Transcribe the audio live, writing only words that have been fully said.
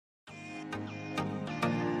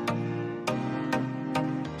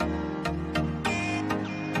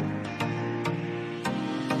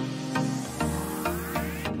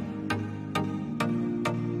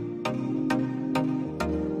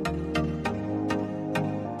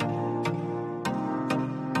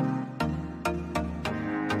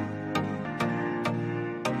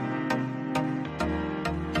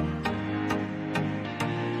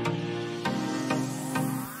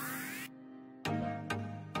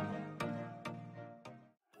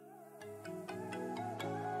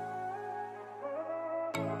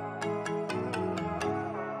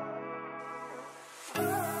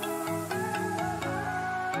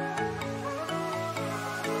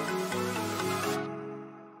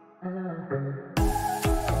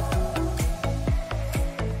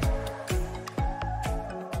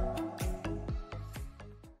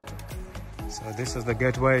So this is the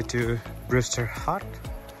gateway to Brewster Hut.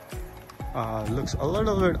 Looks a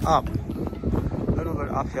little bit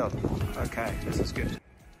uphill. Okay, this is good.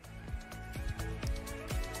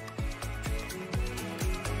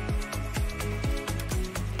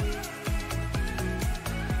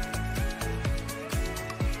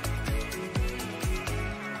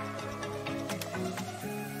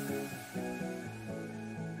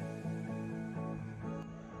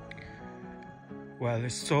 Well,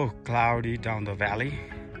 it's so cloudy down the valley,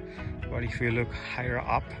 but if you look higher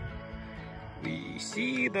up, we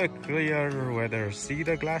see the clear weather. See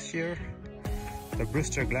the glacier? The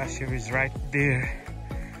Brewster Glacier is right there,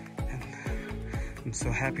 and I'm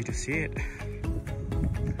so happy to see it.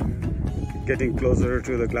 Getting closer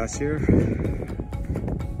to the glacier.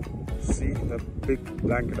 See the big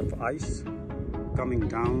blanket of ice coming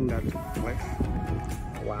down that cliff.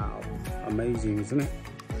 Wow, amazing, isn't it?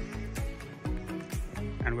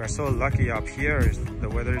 And we're so lucky up here, the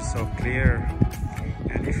weather is so clear.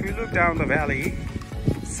 And if you look down the valley,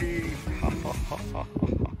 see,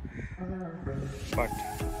 but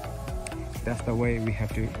that's the way we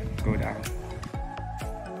have to go down.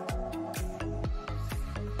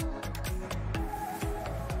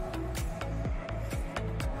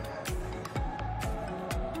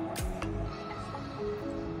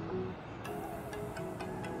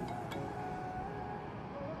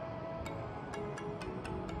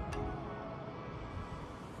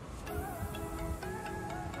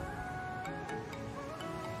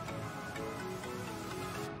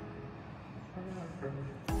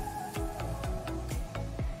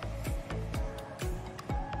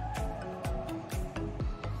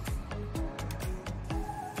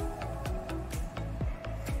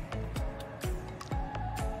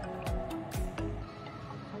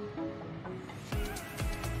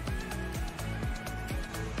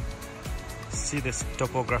 See this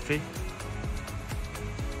topography?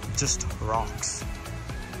 Just rocks,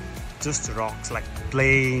 like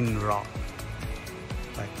plain rock,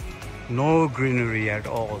 like no greenery at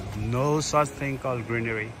all, no such thing called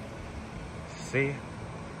greenery. See?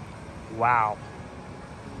 Wow.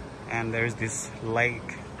 And there's this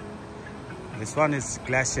lake. This one is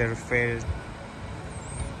Glacier fed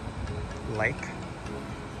lake.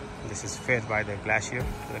 This is fed by the glacier.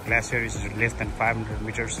 The glacier is less than 500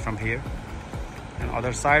 meters from here. And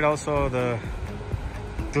other side also the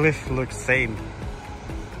cliff looks same,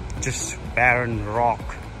 just barren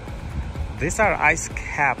rock. These are ice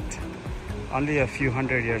capped. Only a few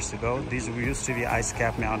hundred years ago, these used to be ice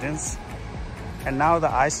capped mountains, and now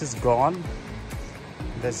the ice is gone.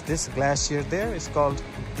 There's this glacier there, it's called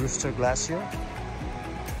Brewster Glacier.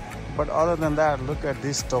 But other than that, look at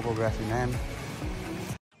this topography, man.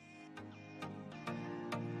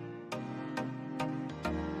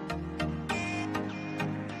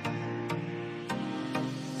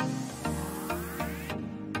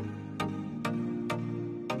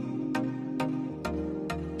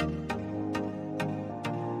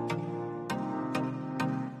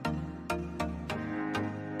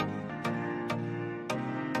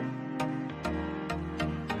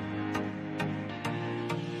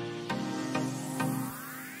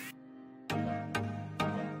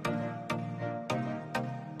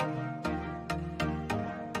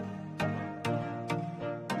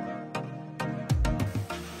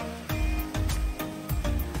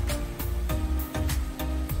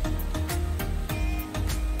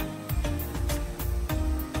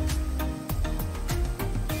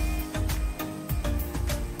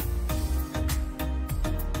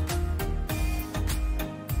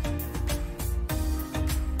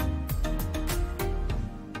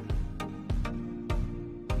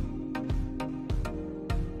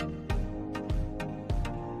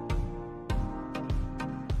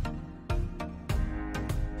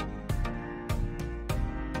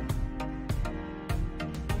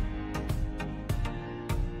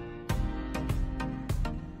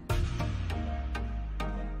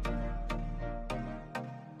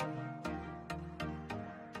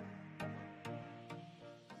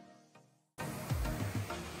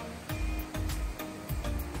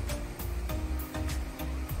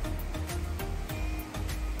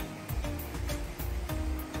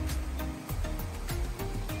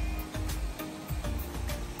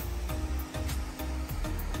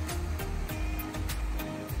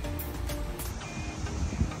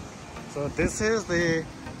 So this is the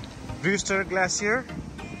Brewster Glacier,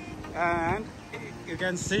 and you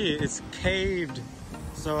can see it's caved.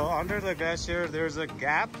 So under the glacier there's a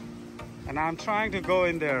gap, and I'm trying to go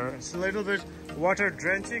in there. It's a little bit water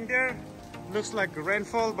drenching there. Looks like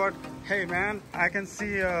rainfall, but hey man, I can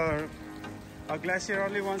see a glacier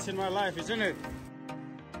only once in my life, isn't it?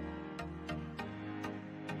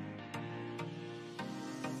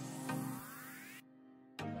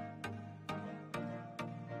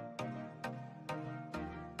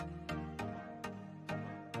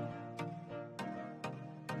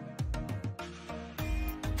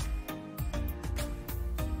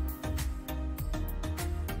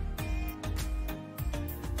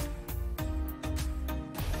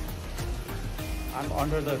 I'm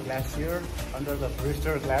under the glacier, under the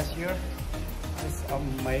Brewster Glacier. It's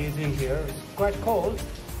amazing here. It's quite cold,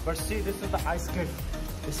 but see, this is the ice cliff.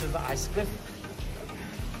 This is the ice cliff.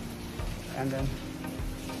 And then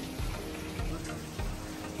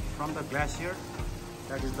from the glacier,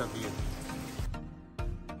 that is the view.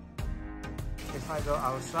 If I go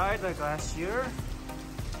outside the glacier,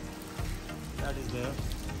 that is the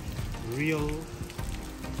real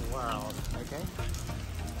world, okay?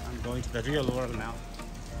 I'm going to the real world now.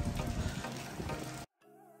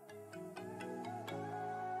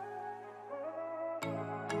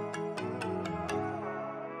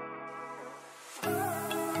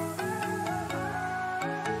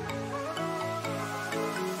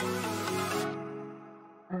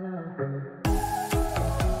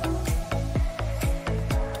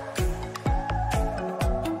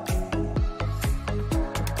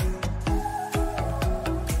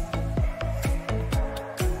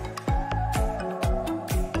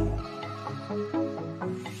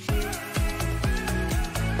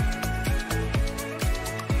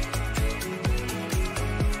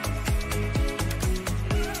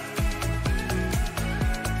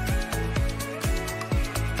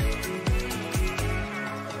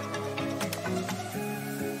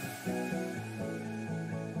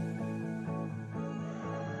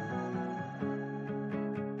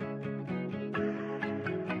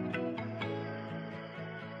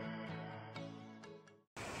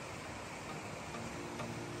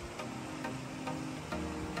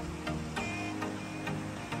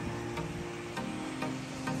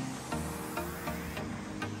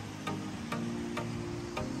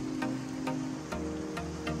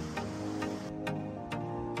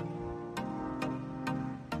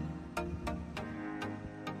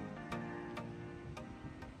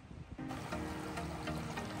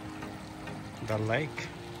 The lake.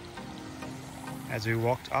 As we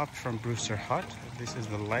walked up from Brewster Hut, this is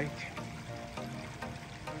the lake.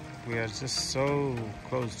 We are just so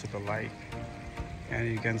close to the lake, and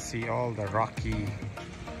you can see all the rocky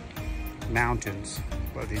mountains.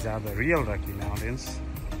 Well, these are the real Rocky Mountains,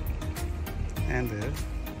 and the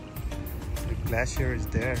glacier is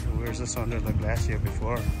there. We were just under the glacier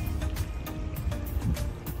before.